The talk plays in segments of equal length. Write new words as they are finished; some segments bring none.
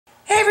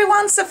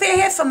everyone, Sophia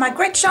here from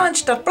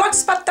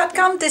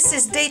mygreatchallenge.blogspot.com. This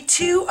is day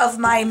 2 of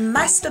my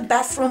Master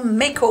Bathroom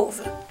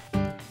Makeover.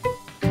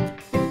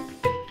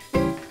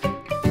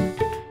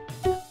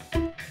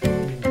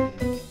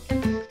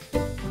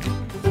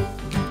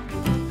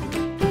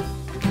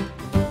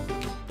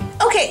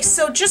 Okay,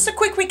 so just a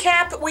quick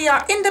recap. We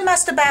are in the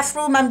master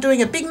bathroom. I'm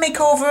doing a big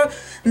makeover.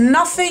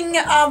 Nothing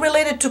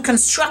related to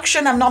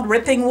construction. I'm not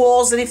ripping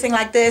walls, anything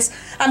like this.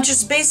 I'm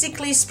just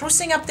basically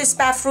sprucing up this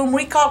bathroom,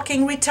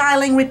 recaulking,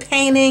 retiling,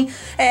 repainting,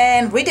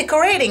 and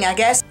redecorating, I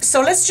guess.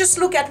 So let's just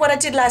look at what I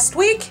did last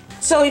week.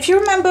 So if you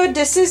remember,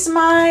 this is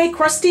my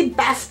crusty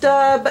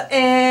bathtub,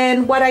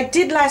 and what I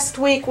did last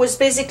week was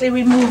basically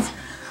remove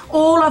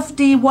all of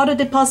the water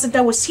deposit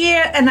that was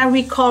here, and I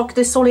recaulked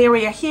this whole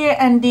area here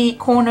and the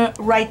corner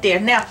right there.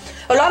 Now,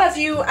 a lot of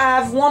you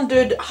have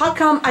wondered how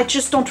come I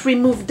just don't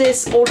remove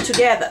this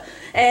altogether,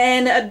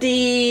 and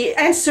the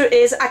answer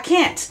is I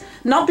can't.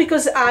 Not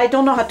because I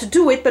don't know how to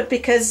do it, but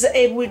because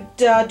it would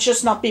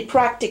just not be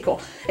practical.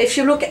 If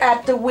you look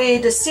at the way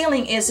the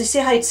ceiling is, you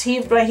see how it's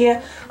heaved right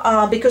here,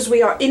 because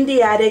we are in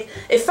the attic.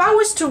 If I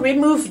was to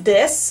remove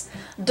this,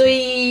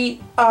 the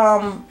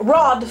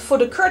rod for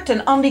the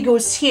curtain only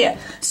goes here,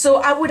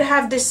 so I would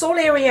have this whole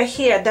area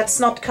here that's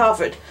not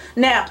covered.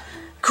 Now,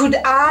 could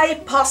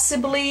I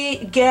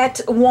possibly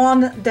get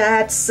one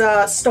that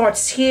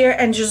starts here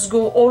and just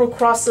go all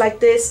across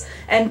like this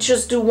and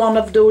just do one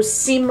of those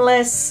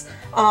seamless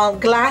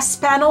glass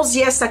panels?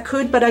 Yes, I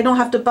could, but I don't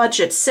have the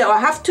budget, so I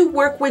have to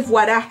work with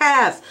what I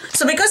have.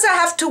 So because I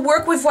have to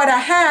work with what I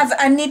have,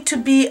 I need to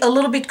be a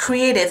little bit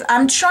creative.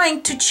 I'm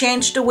trying to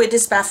change the way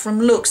this bathroom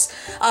looks.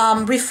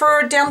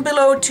 Refer down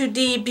below to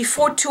the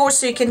before tour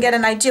so you can get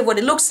an idea of what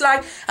it looks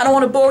like. I don't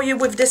want to bore you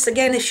with this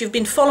again if you've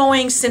been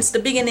following since the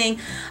beginning,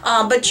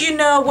 but you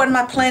know what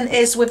my plan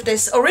is with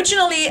this.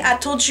 Originally, I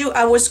told you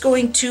I was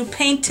going to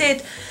paint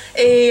it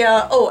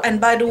oh, and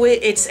by the way,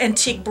 it's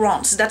antique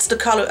bronze. That's the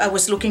color I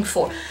was looking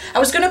for. I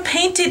was gonna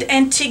paint it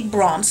antique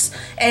bronze,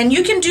 and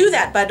you can do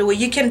that, by the way.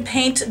 You can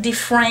paint the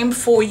frame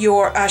for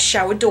your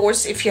shower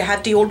doors if you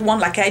have the old one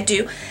like I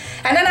do.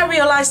 And then I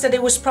realized that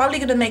it was probably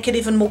gonna make it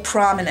even more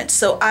prominent,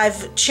 so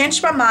I've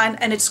changed my mind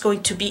and it's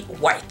going to be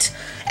white.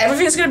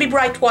 Everything's gonna be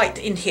bright white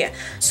in here.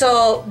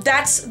 So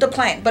that's the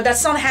plan, but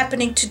that's not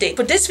happening today.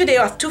 For this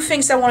video, I have 2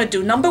 things I want to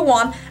do. Number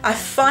 1, I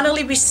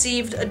finally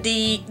received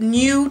the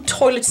new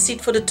toilet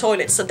seat for the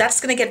toilet, so that's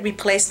gonna get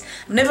replaced.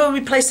 I've never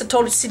replaced a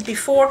toilet seat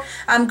before.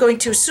 I'm going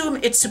to assume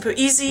it's super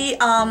easy.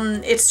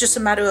 It's just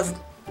a matter of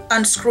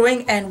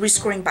unscrewing and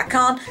rescrewing back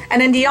on.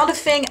 And then the other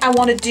thing I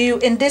want to do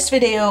in this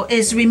video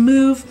is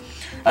remove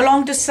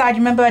along the side.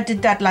 Remember I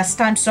did that last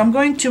time, so I'm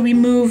going to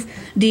remove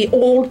the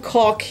old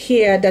caulk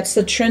here. That's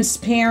the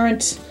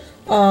transparent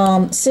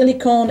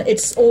silicone.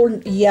 It's all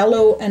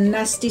yellow and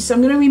nasty, so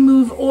I'm going to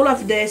remove all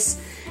of this,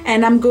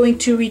 and I'm going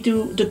to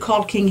redo the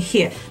caulking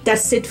here.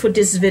 That's it for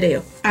this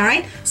video. All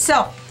right,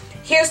 so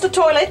here's the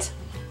toilet.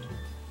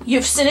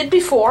 You've seen it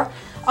before,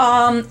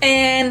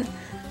 and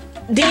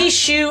the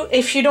issue,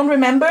 if you don't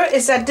remember,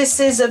 is that this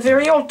is a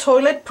very old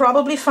toilet,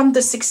 probably from the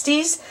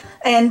 60s.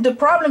 And the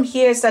problem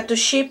here is that the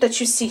shape that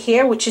you see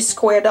here, which is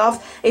squared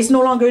off, is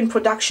no longer in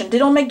production. They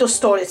don't make those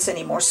toilets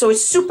anymore. So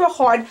it's super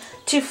hard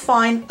to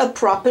find a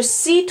proper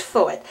seat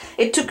for it.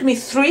 It took me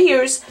 3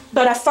 years,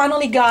 but I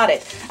finally got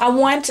it. I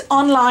went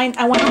online,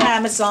 I went on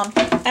Amazon,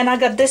 and I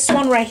got this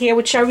one right here,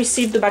 which I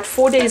received about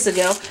 4 days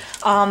ago.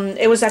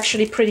 It was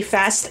actually pretty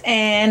fast.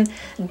 And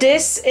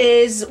this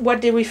is what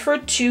they refer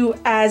to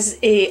as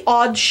a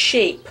odd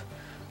shape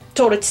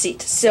toilet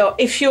seat. So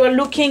if you are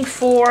looking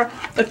for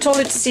a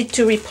toilet seat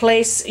to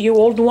replace your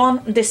old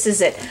one, this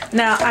is it.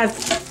 Now I've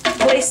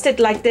placed it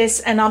like this,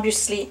 and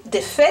obviously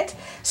they fit.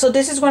 So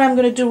this is what I'm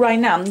going to do right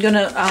now. I'm going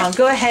to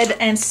go ahead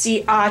and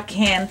see how I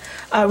can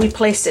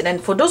replace it.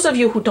 And for those of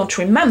you who don't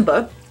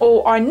remember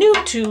or are new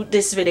to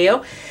this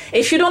video,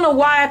 if you don't know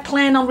why I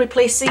plan on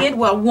replacing it,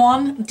 well,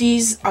 1,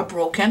 these are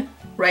broken.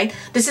 Right?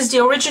 This is the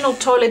original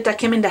toilet that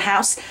came in the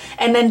house,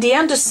 and then the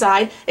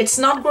underside, it's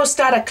not grossed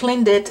out. I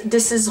cleaned it.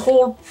 This is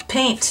whole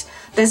paint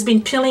that's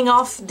been peeling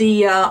off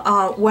the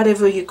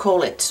whatever you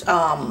call it.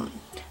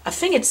 I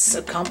think it's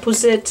a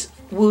composite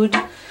wood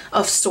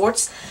of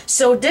sorts.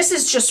 So this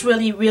is just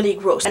really, really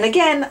gross. And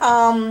again,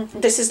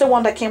 this is the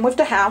one that came with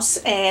the house,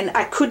 and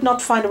I could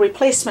not find a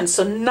replacement.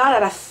 So now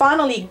that I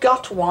finally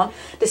got one,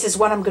 this is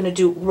what I'm going to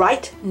do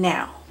right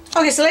now.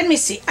 Okay, so let me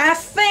see. I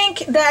think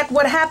that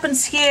what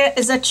happens here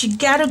is that you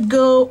gotta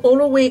go all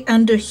the way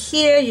under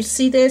here. You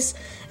see this?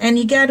 And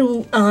you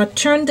gotta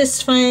turn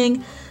this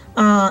thing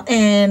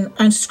and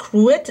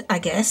unscrew it, I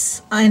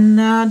guess. And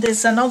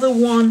there's another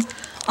one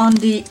on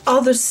the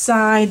other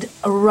side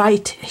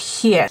right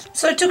here.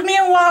 So it took me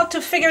a while to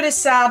figure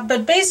this out,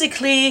 but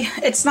basically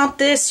it's not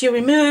this you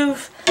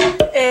remove.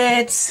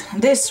 It's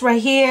this right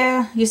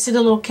here. You see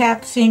the little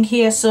cap thing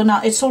here. So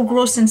now it's all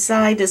gross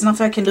inside. There's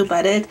nothing I can do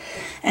about it.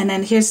 And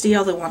then here's the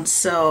other one.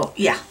 So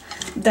yeah,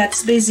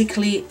 that's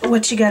basically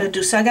what you got to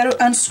do. So I got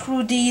to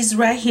unscrew these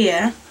right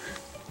here.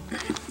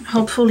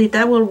 Hopefully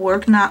that will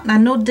work. Now I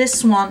know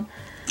this one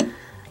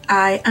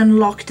I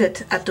unlocked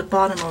it at the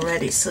bottom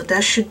already, so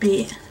that should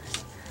be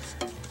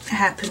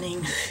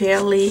happening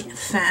fairly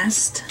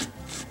fast.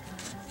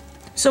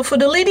 So for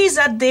the ladies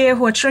out there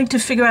who are trying to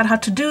figure out how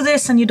to do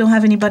this and you don't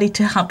have anybody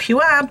to help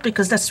you out,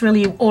 because that's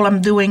really all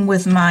I'm doing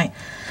with my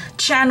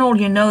channel,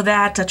 you know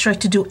that I try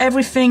to do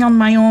everything on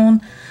my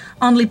own,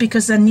 only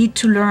because I need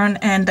to learn,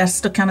 and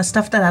that's the kind of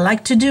stuff that I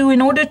like to do. In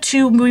order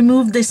to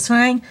remove this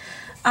thing,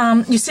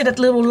 you see that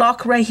little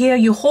lock right here,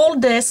 you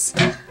hold this,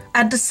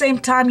 at the same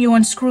time you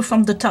unscrew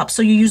from the top,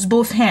 so you use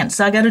both hands.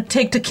 So I got to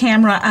take the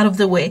camera out of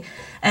the way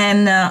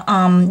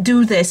and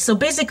do this. So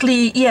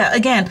basically, yeah,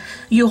 again,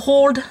 you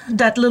hold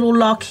that little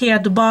lock here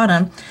at the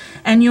bottom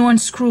and you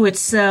unscrew it,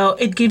 so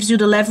it gives you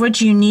the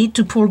leverage you need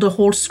to pull the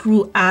whole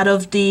screw out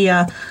of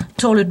the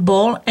toilet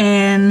bowl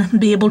and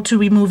be able to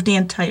remove the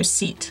entire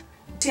seat.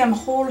 See, I'm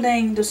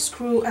holding the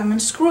screw, I'm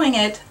unscrewing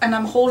it, and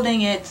I'm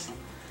holding it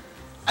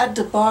at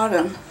the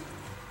bottom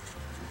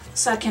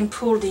so I can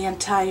pull the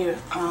entire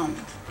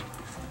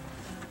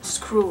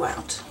screw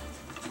out.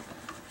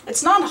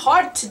 It's not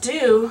hard to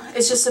do,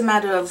 it's just a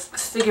matter of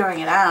figuring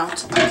it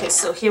out. Okay,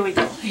 so here we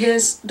go.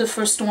 Here's the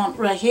first one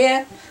right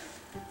here.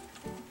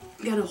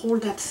 You gotta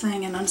hold that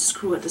thing and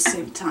unscrew at the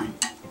same time.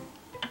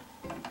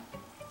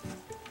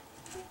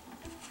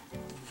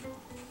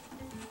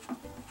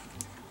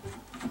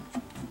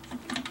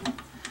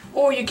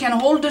 Or you can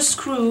hold the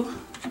screw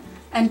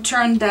and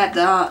turn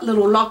that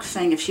little lock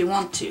thing if you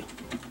want to.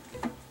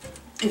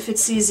 If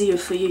it's easier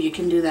for you, you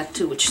can do that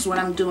too, which is what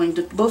I'm doing.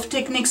 Both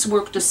techniques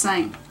work the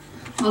same.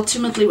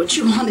 Ultimately, what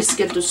you want is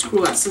get the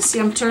screw out. So see,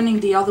 I'm turning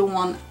the other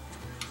one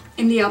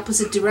in the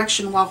opposite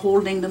direction while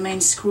holding the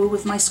main screw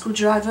with my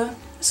screwdriver.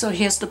 So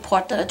here's the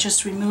part that I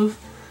just removed,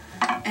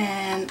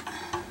 and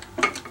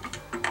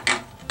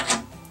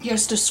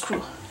here's the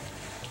screw.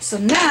 So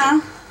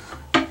now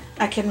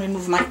I can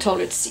remove my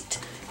toilet seat.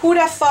 Who would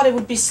have thought it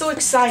would be so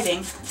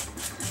exciting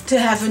to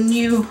have a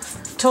new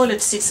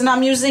toilet seat? So now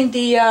I'm using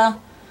the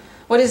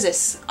what is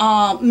this?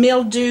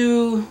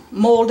 Mildew,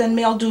 mold and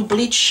mildew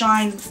bleach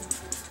shine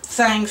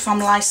thing from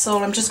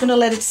Lysol. I'm just gonna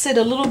let it sit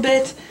a little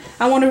bit.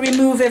 I want to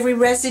remove every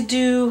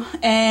residue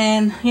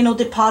and, you know,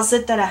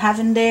 deposit that I have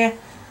in there,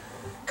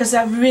 because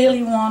I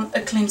really want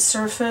a clean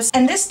surface.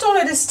 And this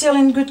toilet is still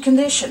in good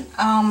condition.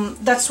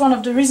 That's one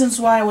of the reasons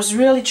why I was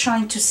really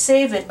trying to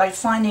save it by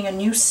finding a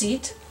new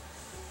seat.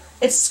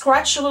 It's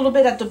scratched a little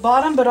bit at the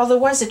bottom, but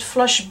otherwise it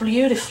flushed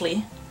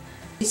beautifully.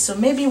 So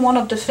maybe one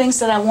of the things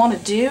that I want to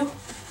do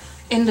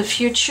in the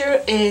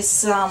future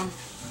is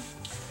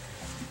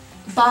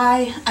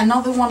buy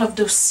another one of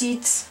those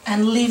seats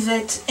and leave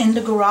it in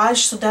the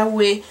garage, so that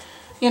way,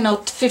 you know,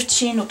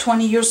 15 or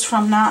 20 years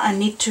from now I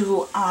need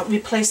to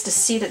replace the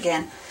seat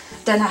again,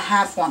 then I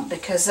have one,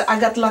 because I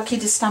got lucky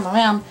this time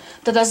around.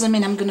 That doesn't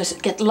mean I'm gonna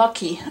get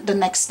lucky the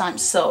next time.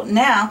 So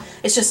now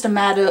it's just a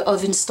matter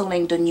of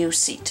installing the new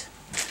seat.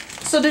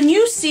 So the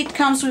new seat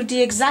comes with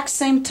the exact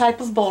same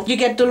type of bolt. You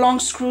get the long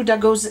screw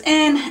that goes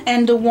in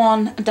and the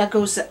one that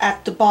goes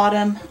at the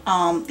bottom,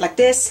 like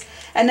this.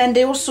 And then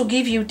they also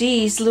give you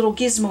these little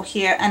gizmo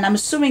here, and I'm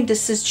assuming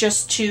this is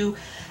just to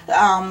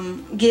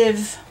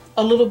give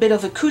a little bit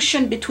of a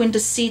cushion between the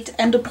seat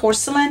and the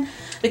porcelain,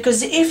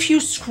 because if you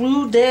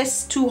screw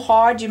this too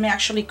hard you may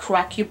actually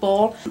crack your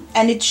bowl,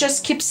 and it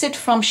just keeps it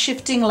from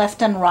shifting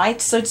left and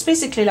right. So it's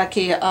basically like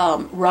a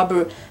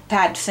rubber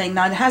pad thing.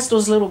 Now it has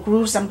those little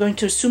grooves. I'm going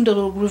to assume the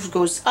little groove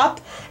goes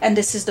up, and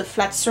this is the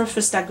flat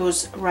surface that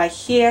goes right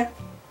here,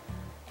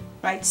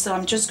 right? So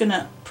I'm just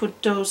gonna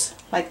put those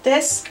like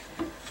this.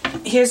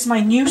 Here's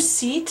my new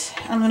seat.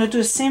 I'm gonna do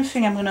the same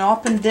thing. I'm gonna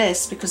open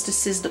this because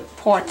this is the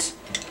part.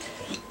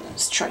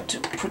 Let's try to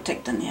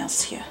protect the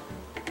nails here.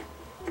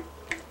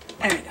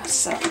 There we go.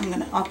 So I'm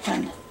gonna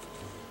open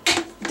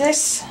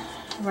this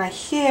right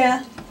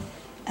here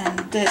and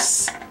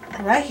this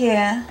right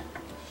here.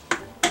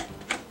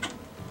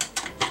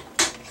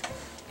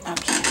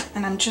 Okay,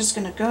 and I'm just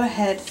gonna go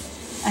ahead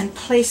and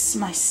place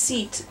my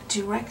seat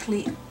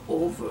directly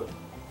over,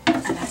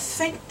 and I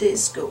think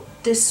this go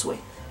this way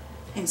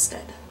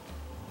instead.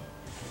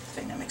 I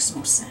think that makes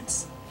more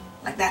sense,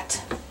 like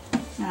that.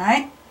 All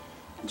right,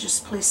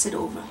 just place it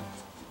over.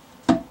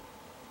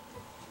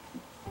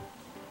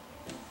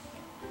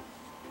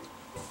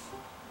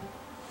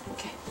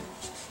 Okay,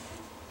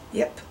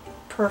 yep,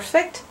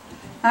 perfect.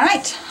 All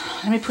right,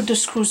 let me put the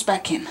screws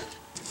back in.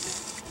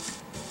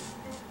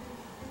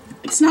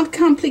 It's not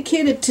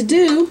complicated to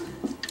do,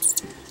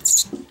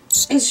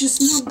 it's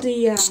just not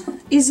the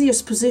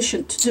easiest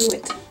position to do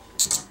it.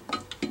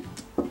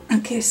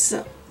 Okay,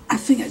 so I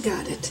think I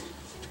got it.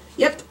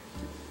 Yep.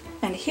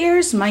 And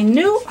here's my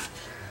new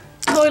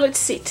toilet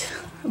seat.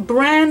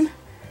 Brand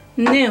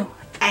new.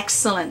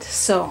 Excellent.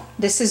 So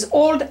this is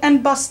old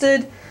and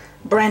busted,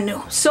 brand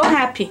new. So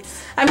happy.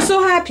 I'm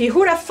so happy.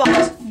 Who'd have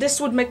thought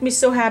this would make me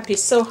so happy?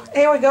 So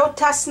here we go.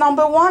 Task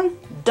number 1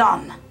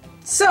 done.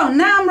 So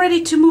now I'm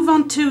ready to move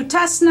on to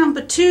task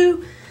number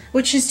 2,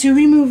 which is to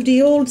remove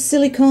the old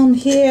silicone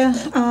here,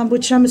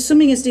 which I'm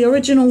assuming is the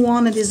original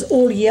one. It is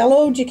all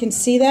yellowed. You can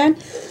see that.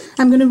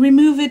 I'm going to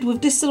remove it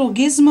with this little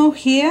gizmo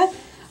here.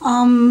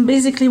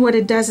 Basically what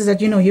it does is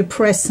that, you know, you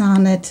press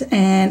on it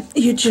and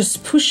you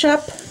just push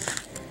up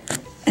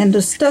and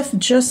the stuff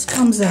just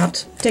comes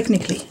out,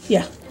 technically,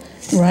 yeah,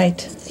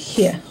 right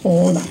here.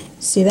 Hold on,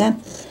 see that?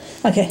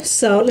 Okay,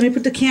 so let me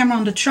put the camera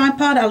on the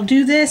tripod. I'll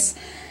do this.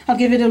 I'll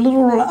give it a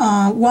little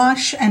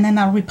wash, and then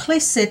I'll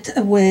replace it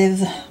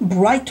with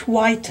bright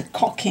white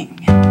caulking.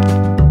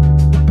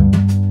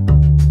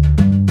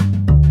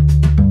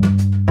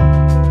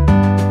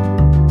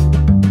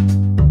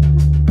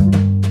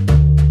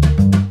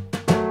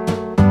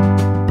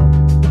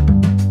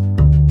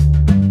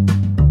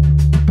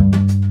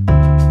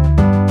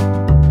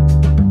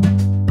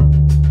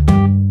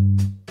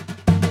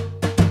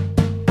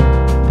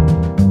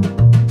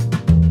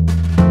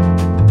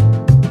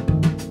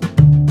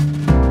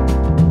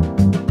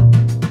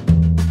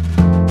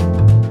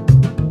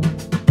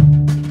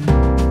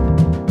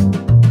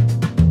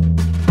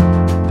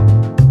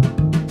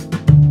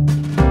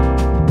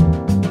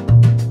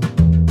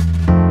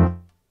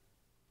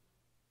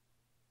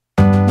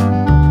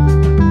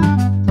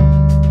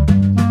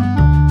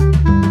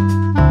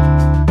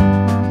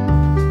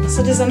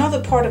 So there's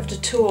another part of the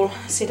tool,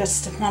 see,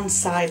 that's the one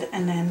side,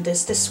 and then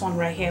there's this one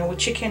right here,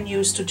 which you can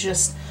use to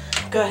just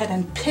go ahead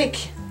and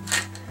pick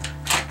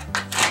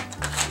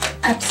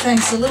at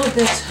things a little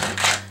bit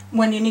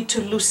when you need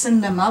to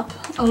loosen them up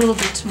a little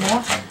bit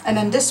more. And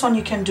then this one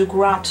you can do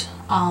grout,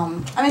 I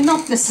mean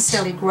not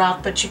necessarily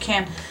grout, but you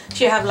can,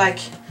 if you have like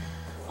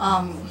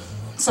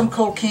some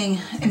caulking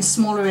in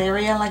smaller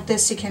area like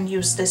this, you can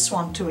use this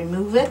one to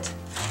remove it.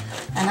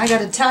 And I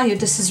gotta tell you,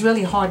 this is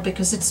really hard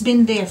because it's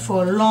been there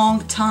for a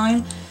long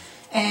time,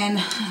 and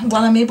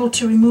while I'm able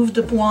to remove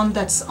the one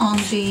that's on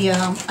the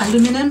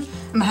aluminum,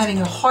 I'm having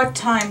a hard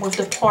time with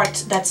the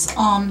part that's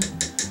on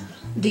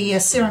the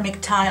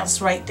ceramic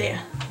tiles right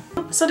there.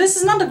 So this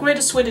is not the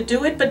greatest way to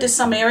do it, but there's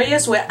some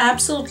areas where I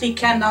absolutely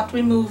cannot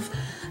remove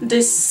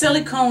this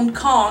silicone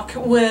caulk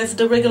with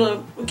the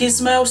regular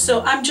gizmo,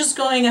 so I'm just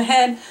going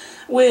ahead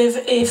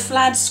with a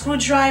flat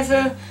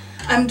screwdriver.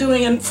 I'm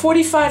doing a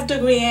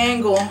 45-degree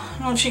angle, I don't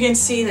know if you can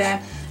see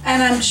that,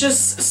 and I'm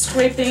just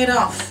scraping it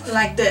off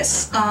like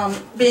this,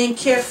 being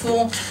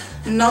careful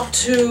not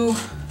to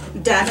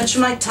damage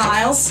my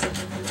tiles,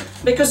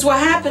 because what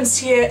happens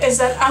here is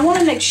that I want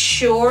to make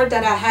sure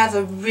that I have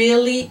a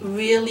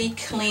really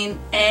clean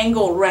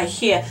angle right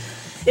here.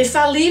 If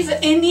I leave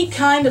any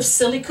kind of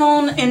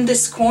silicone in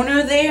this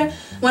corner there,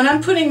 when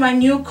I'm putting my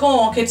new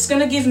caulk, it's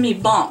gonna give me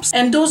bumps.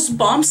 And those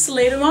bumps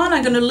later on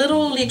are gonna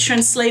literally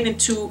translate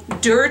into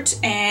dirt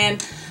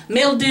and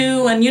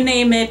mildew and you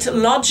name it,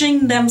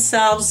 lodging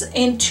themselves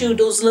into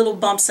those little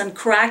bumps and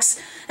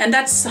cracks. And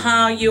that's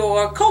how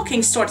your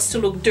caulking starts to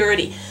look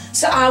dirty.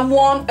 So I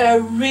want a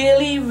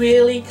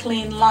really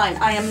clean line.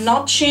 I am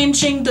not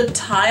changing the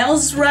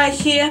tiles right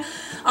here.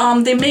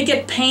 They may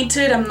get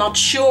painted, I'm not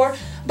sure,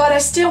 but I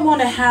still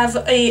want to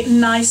have a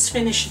nice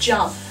finished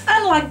job,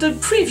 unlike the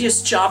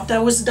previous job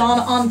that was done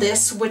on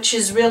this, which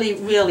is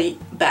really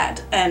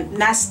bad and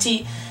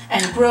nasty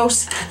and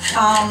gross.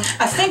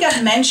 I think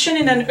I've mentioned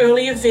in an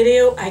earlier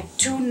video, I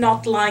do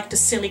not like the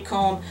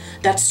silicone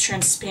that's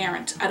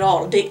transparent at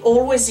all. They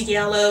always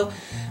yellow.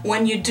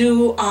 When you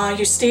do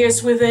your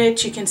stairs with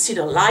it, you can see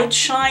the light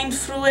shine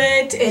through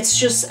it. It's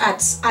just,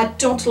 I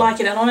don't like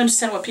it. I don't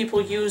understand why people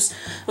use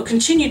or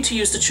continue to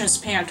use the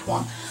transparent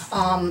one.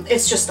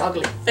 It's just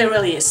ugly. It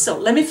really is. So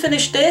let me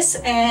finish this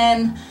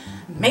and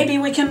maybe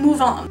we can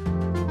move on.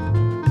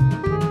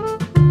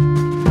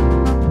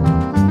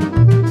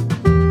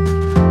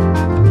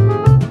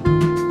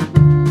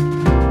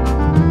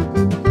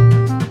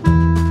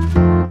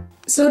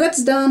 So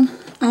that's done.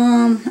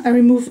 I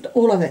removed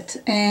all of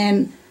it,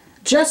 and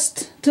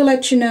just to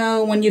let you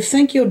know, when you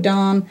think you're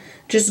done,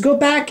 just go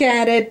back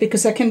at it,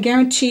 because I can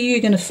guarantee you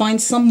you're gonna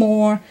find some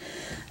more.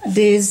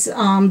 There's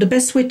the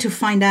best way to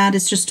find out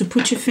is just to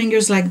put your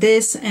fingers like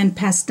this and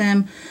pass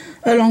them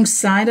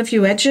alongside of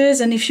your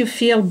edges, and if you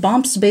feel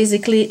bumps,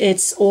 basically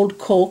it's old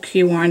caulk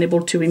you weren't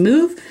able to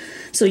remove,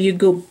 so you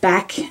go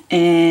back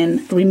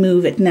and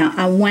remove it. Now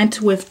I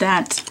went with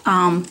that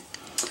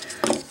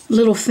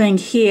little thing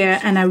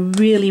here and I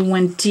really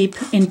went deep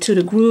into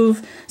the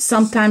groove.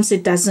 Sometimes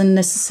it doesn't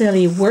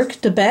necessarily work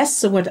the best,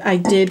 so what I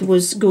did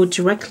was go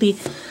directly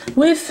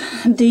with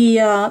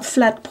the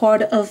flat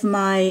part of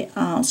my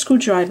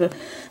screwdriver,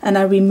 and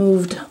I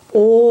removed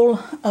all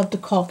of the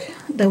caulk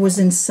that was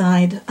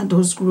inside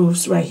those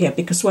grooves right here,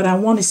 because what I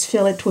want is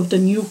fill it with the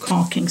new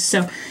caulking.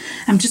 So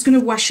I'm just going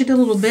to wash it a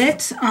little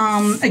bit.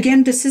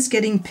 Again, this is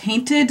getting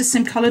painted the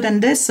same color than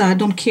this, so I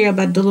don't care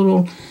about the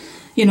little,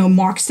 you know,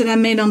 marks that I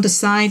made on the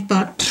side,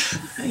 but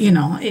you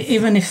know,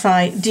 even if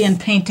I didn't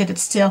paint it,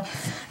 it's still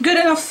good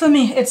enough for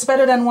me. It's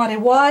better than what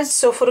it was.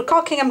 So for the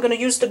caulking, I'm going to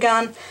use the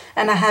gun,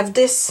 and I have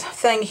this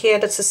thing here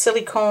that's a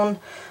silicone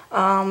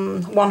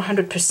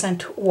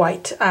 100%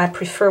 white. I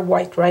prefer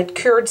white, right?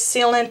 Cured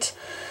sealant,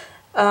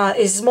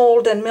 is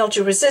mold and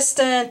mildew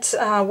resistant,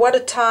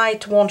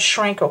 watertight, won't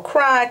shrink or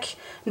crack,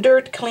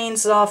 dirt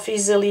cleans off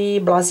easily,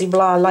 blah, blah,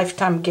 blah,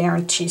 lifetime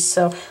guarantee.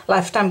 So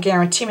lifetime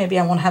guarantee, maybe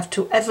I won't have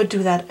to ever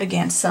do that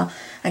again. So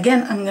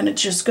again, I'm gonna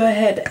just go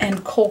ahead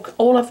and caulk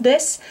all of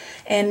this,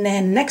 and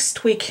then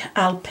next week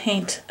I'll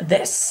paint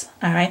this.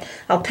 All right,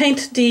 I'll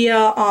paint the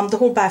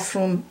whole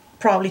bathroom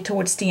probably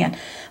towards the end,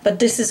 but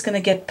this is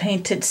gonna get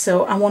painted,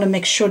 so I want to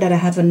make sure that I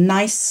have a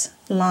nice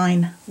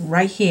line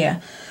right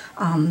here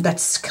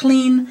that's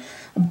clean,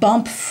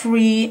 bump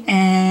free,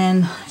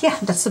 and yeah,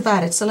 that's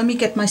about it. So let me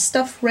get my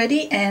stuff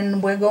ready,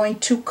 and we're going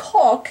to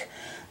caulk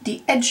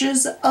the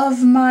edges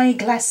of my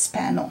glass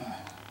panel.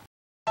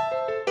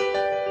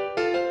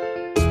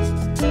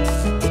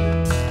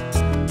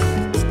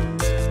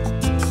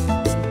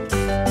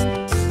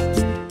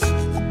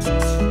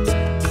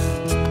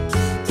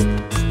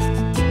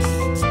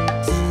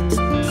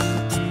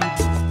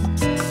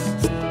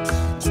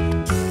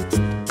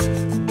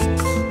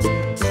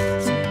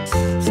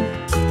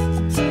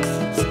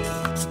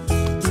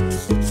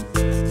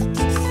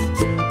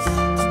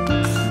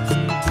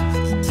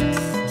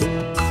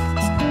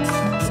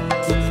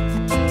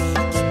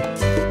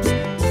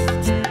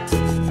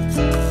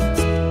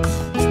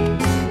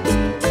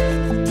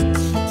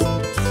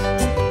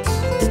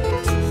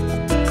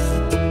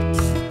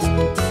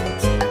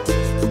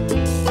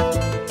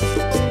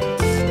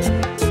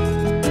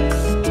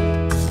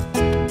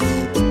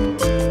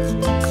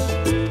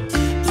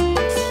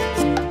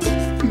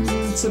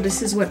 So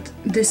this is what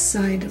this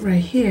side right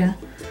here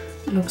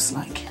looks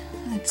like.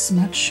 It's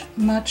much,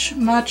 much,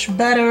 much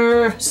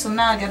better. So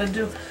now I gotta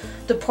do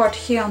the part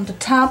here on the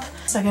top.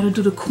 So I gotta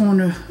do the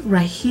corner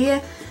right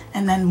here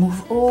and then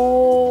move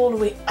all the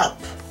way up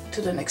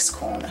to the next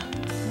corner.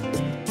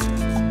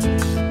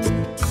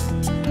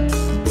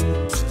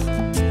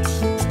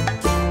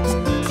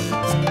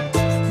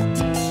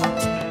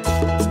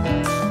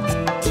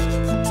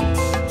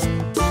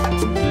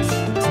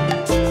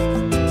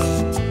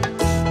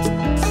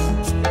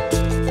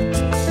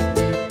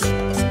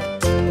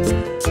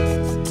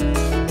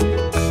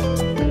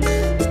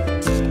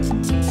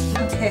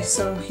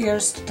 So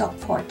here's the top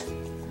part.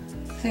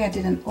 I think I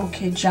did an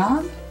okay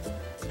job.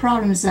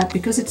 Problem is that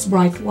because it's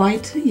bright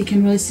white, you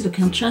can really see the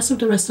contrast with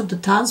the rest of the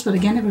tiles, but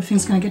again,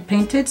 everything's gonna get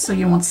painted, so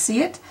you won't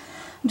see it.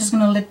 I'm just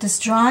gonna let this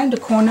dry. The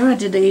corner, I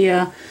did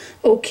a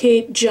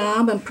okay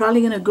job. I'm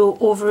probably gonna go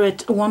over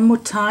it one more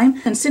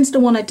time. And since the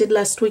one I did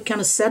last week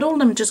kind of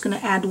settled, I'm just gonna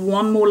add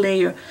one more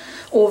layer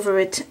over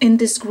it in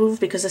this groove,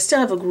 because I still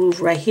have a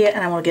groove right here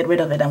and I want to get rid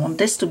of it. I want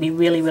this to be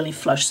really, really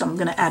flush. So I'm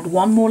going to add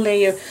one more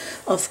layer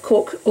of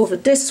caulk over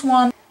this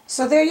one.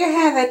 So there you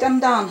have it,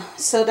 I'm done.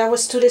 So that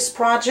was to this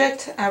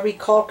project. I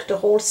recalked the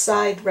whole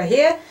side right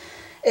here.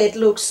 It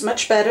looks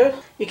much better.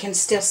 You can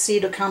still see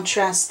the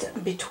contrast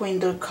between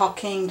the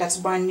caulking that's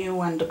brand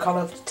new and the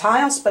color of the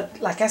tiles, but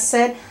like I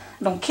said,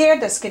 I don't care,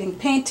 that's getting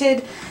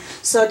painted.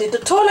 So I did the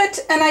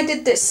toilet and I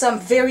did this. So I'm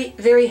very,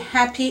 very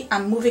happy.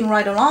 I'm moving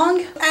right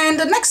along. And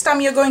the next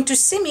time you're going to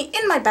see me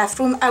in my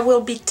bathroom, I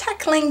will be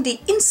tackling the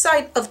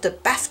inside of the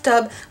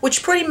bathtub,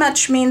 which pretty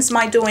much means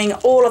my doing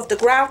all of the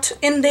grout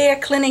in there,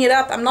 cleaning it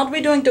up. I'm not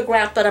redoing the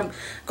grout, but I'm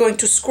going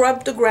to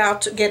scrub the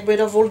grout, get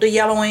rid of all the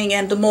yellowing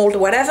and the mold or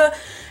whatever.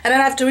 And then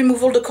I have to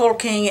remove all the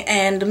caulking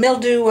and the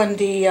mildew and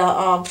the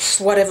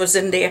whatever's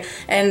in there.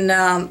 And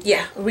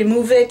yeah,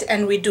 remove it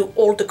and redo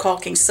all the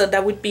caulking. So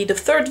that would be the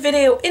third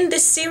video in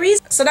this series.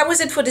 So that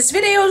was it for this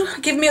video.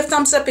 Give me a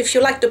thumbs up if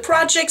you like the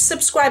project.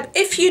 Subscribe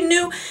if you're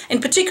new.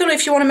 In particular,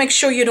 if you want to make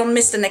sure you don't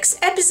miss the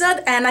next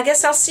episode. And I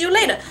guess I'll see you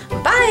later.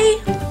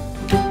 Bye!